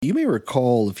You may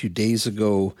recall a few days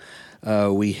ago,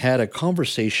 we had a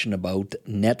conversation about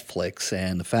Netflix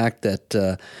and the fact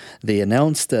that they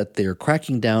announced that they're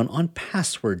cracking down on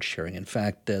password sharing. In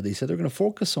fact, they said they're going to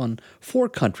focus on 4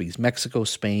 countries: Mexico,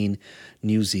 Spain,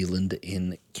 New Zealand,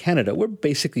 and Canada. We're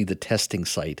basically the testing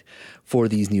site for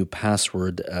these new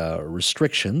password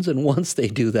restrictions. And once they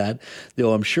do that,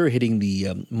 though I'm sure hitting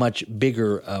the much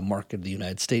bigger market of the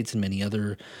United States and many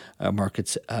other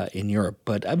markets in Europe.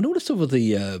 But I've noticed over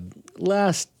the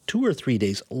last 2 or 3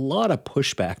 days, a lot of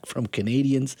pushback from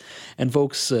Canadians and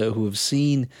folks who have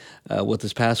seen what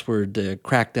this password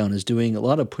crackdown is doing. A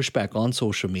lot of pushback on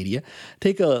social media.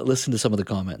 Take a listen to some of the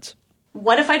comments.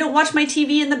 What if I don't watch my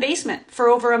TV in the basement for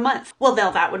over a month? Well,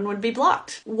 then that one would be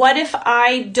blocked. What if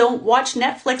I don't watch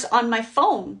Netflix on my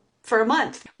phone for a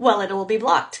month? Well, it will be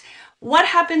blocked. What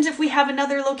happens if we have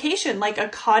another location, like a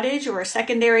cottage or a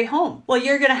secondary home? Well,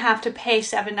 you're going to have to pay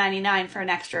 $7.99 for an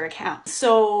extra account.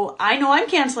 So I know I'm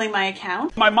canceling my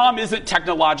account. My mom isn't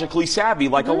technologically savvy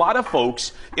like a lot of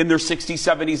folks in their 60s,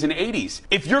 70s, and 80s.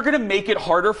 If you're going to make it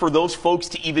harder for those folks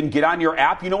to even get on your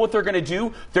app, you know what they're going to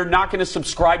do? They're not going to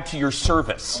subscribe to your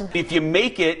service. If you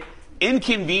make it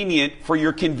inconvenient for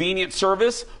your convenient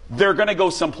service, they're going to go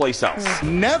someplace else.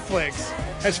 Netflix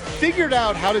has figured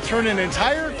out how to turn an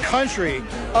entire country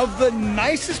of the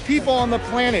nicest people on the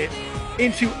planet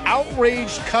into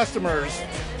outraged customers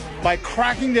by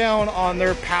cracking down on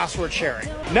their password sharing.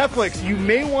 Netflix, you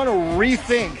may want to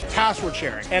rethink password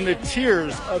sharing and the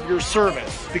tiers of your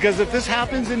service, because if this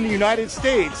happens in the United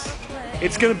States,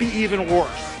 it's going to be even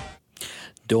worse.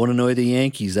 Don't annoy the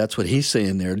Yankees. That's what he's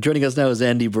saying there. Joining us now is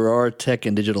Andy Barrar, tech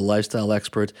and digital lifestyle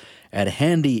expert at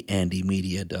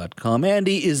handyandymedia.com.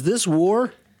 Andy, is this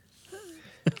war?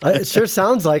 It sure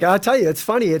sounds like. I'll tell you, it's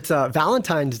funny. It's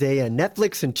Valentine's Day, and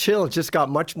Netflix and chill just got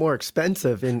much more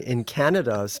expensive in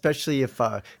Canada, especially if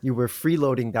you were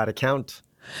freeloading that account.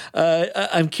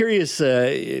 I'm curious,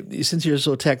 since you're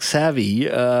so tech savvy,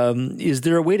 is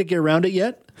there a way to get around it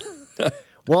yet?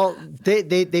 Well,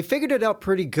 they figured it out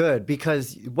pretty good,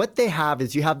 because what they have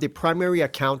is you have the primary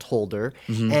account holder,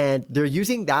 and they're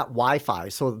using that Wi-Fi,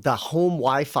 so the home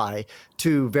Wi-Fi,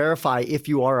 to verify if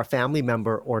you are a family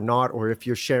member or not, or if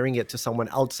you're sharing it to someone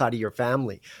outside of your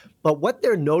family. But what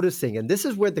they're noticing, and this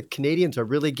is where the Canadians are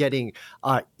really getting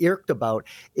irked about,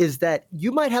 is that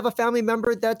you might have a family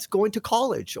member that's going to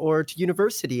college or to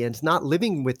university and is not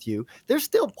living with you. They're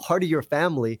still part of your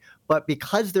family, but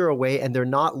because they're away and they're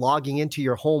not logging into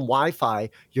your home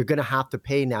Wi-Fi, you're going to have to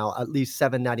pay now at least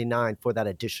 $7.99 for that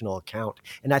additional account.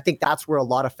 And I think that's where a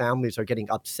lot of families are getting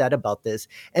upset about this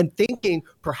and thinking,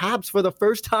 perhaps for the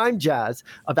first time, Jazz,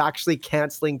 of actually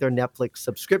canceling their Netflix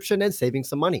subscription and saving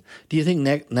some money. Do you think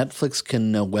Netflix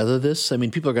can weather this? I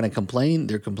mean, people are going to complain.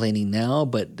 They're complaining now,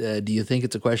 but do you think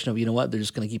it's a question of, you know what, they're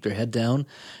just going to keep their head down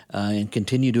and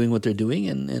continue doing what they're doing,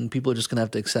 and people are just going to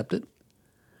have to accept it?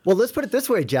 Well, let's put it this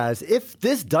way, Jazz. If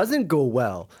this doesn't go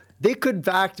well, they could, in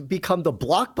fact, become the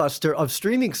Blockbuster of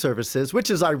streaming services,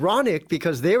 which is ironic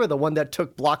because they were the one that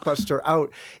took Blockbuster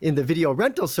out in the video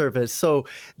rental service. So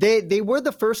they were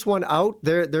the first one out.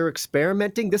 They're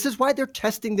experimenting. This is why they're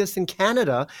testing this in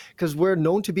Canada, because we're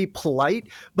known to be polite,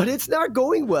 but it's not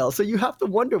going well. So you have to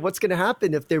wonder what's going to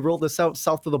happen if they roll this out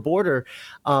south of the border.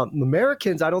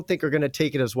 Americans, I don't think, are going to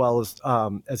take it as well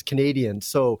as Canadians.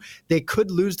 So they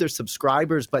could lose their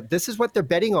subscribers, but this is what they're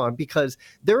betting on, because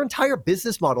their entire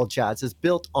business model, Jazz, is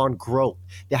built on growth.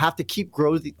 They have to keep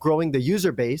growing the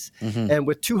user base. And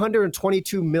with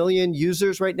 222 million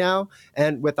users right now,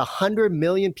 and with 100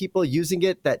 million people using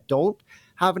it that don't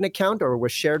have an account or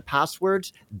with shared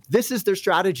passwords, this is their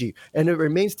strategy. And it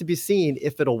remains to be seen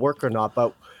if it'll work or not.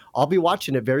 But I'll be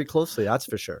watching it very closely, that's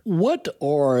for sure. What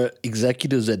are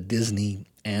executives at Disney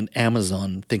and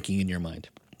Amazon thinking in your mind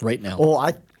right now? Oh,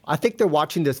 I think they're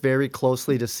watching this very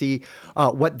closely to see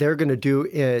what they're going to do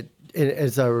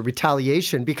as a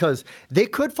retaliation, because they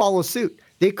could follow suit.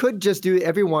 They could just do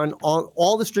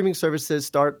all the streaming services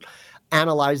start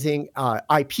analyzing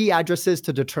IP addresses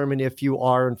to determine if you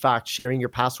are, in fact, sharing your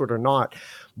password or not.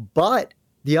 But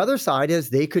the other side is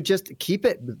they could just keep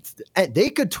it. They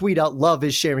could tweet out "love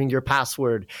is sharing your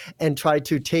password" and try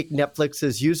to take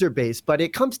Netflix's user base. But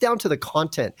it comes down to the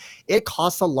content. It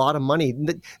costs a lot of money.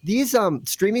 These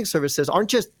streaming services aren't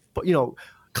just,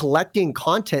 collecting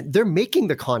content. They're making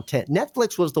the content.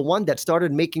 Netflix was the one that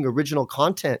started making original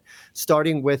content,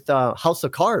 starting with House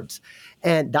of Cards.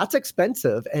 And that's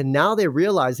expensive. And now they're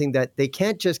realizing that they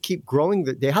can't just keep growing.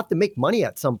 They have to make money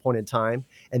at some point in time.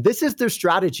 And this is their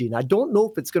strategy. And I don't know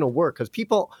if it's going to work because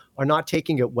people are not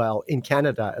taking it well in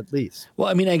Canada, at least. Well,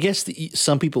 I mean, I guess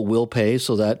some people will pay,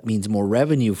 so that means more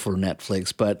revenue for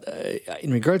Netflix. But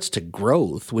in regards to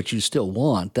growth, which you still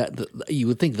want, you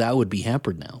would think that would be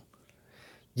hampered now.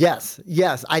 Yes,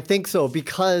 I think so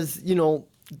because,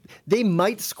 they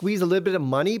might squeeze a little bit of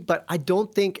money, but I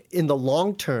don't think in the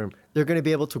long term they're going to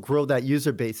be able to grow that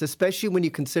user base, especially when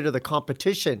you consider the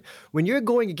competition. When you're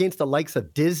going against the likes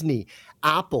of Disney,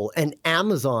 Apple, and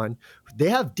Amazon, they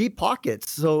have deep pockets.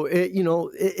 So,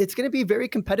 it's going to be very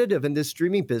competitive in this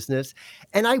streaming business.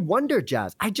 And I wonder,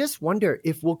 Jazz, I just wonder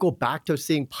if we'll go back to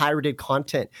seeing pirated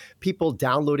content, people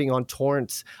downloading on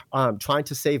torrents, trying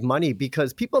to save money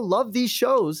because people love these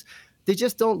shows. They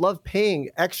just don't love paying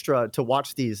extra to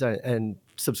watch these and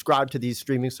subscribe to these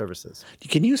streaming services.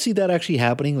 Can you see that actually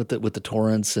happening with the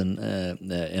torrents and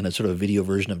a sort of video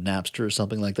version of Napster or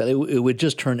something like that? It would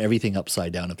just turn everything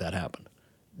upside down if that happened.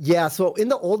 Yeah, so in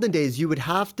the olden days, you would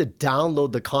have to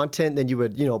download the content, then you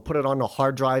would, put it on a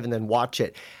hard drive and then watch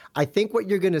it. I think what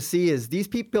you're going to see is these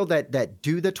people that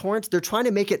do the torrents, they're trying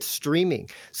to make it streaming.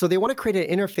 So they want to create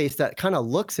an interface that kind of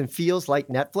looks and feels like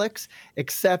Netflix,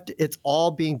 except it's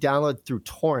all being downloaded through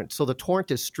torrent. So the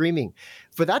torrent is streaming.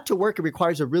 For that to work, it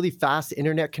requires a really fast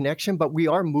internet connection, but we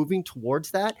are moving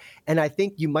towards that. And I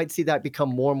think you might see that become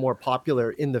more and more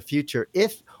popular in the future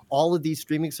if all of these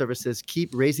streaming services keep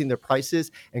raising their prices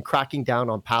and cracking down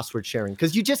on password sharing,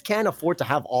 because you just can't afford to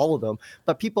have all of them.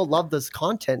 But people love this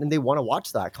content and they want to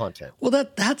watch that content. Well,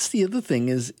 that's the other thing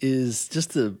is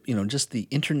just the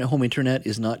internet, home internet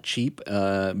is not cheap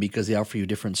because they offer you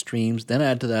different streams. Then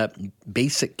add to that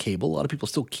basic cable. A lot of people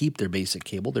still keep their basic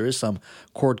cable. There is some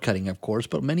cord cutting, of course,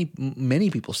 but many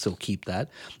people still keep that.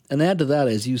 And add to that,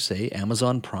 as you say,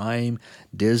 Amazon Prime,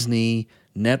 Disney,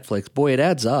 Netflix. Boy, it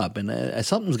adds up, and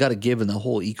something's got to give in the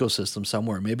whole ecosystem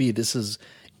somewhere. Maybe this is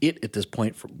it at this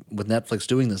point with Netflix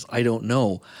doing this. I don't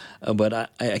know, but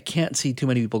I can't see too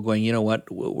many people going, you know what,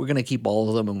 we're going to keep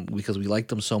all of them because we like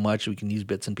them so much. We can use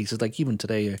bits and pieces. Like even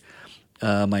today,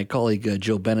 my colleague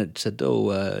Joe Bennett said,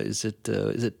 is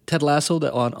it Ted Lasso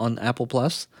that on Apple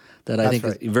Plus that I think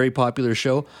is a very popular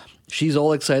show? She's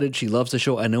all excited. She loves the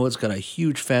show. I know it's got a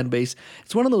huge fan base.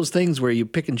 It's one of those things where you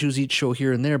pick and choose each show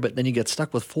here and there, but then you get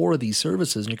stuck with 4 of these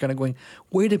services, and you're kind of going,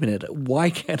 wait a minute, why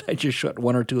can't I just shut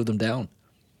 1 or 2 of them down?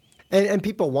 And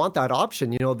people want that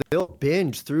option. They'll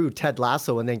binge through Ted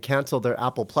Lasso and then cancel their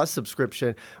Apple Plus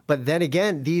subscription. But then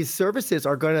again, these services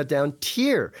are going to down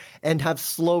tier and have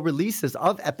slow releases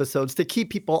of episodes to keep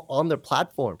people on their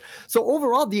platform. So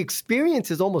overall, the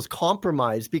experience is almost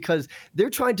compromised because they're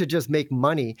trying to just make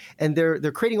money, and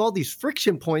they're creating all these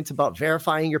friction points about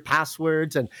verifying your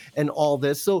passwords and all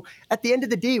this. So at the end of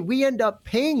the day, we end up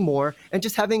paying more and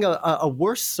just having a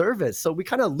worse service. So we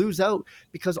kind of lose out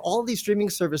because all these streaming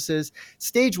services,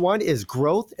 stage 1 is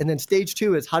growth, and then stage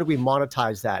 2 is how do we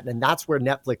monetize that? And that's where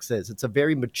Netflix is. It's a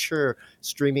very mature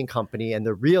streaming company, and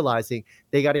they're realizing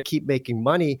they got to keep making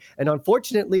money. And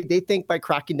unfortunately, they think by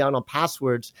cracking down on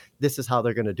passwords, this is how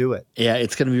they're going to do it. Yeah,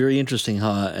 it's going to be very interesting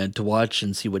to watch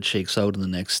and see what shakes out in the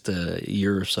next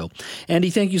year or so.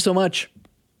 Andy, thank you so much.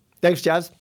 Thanks, Jazz.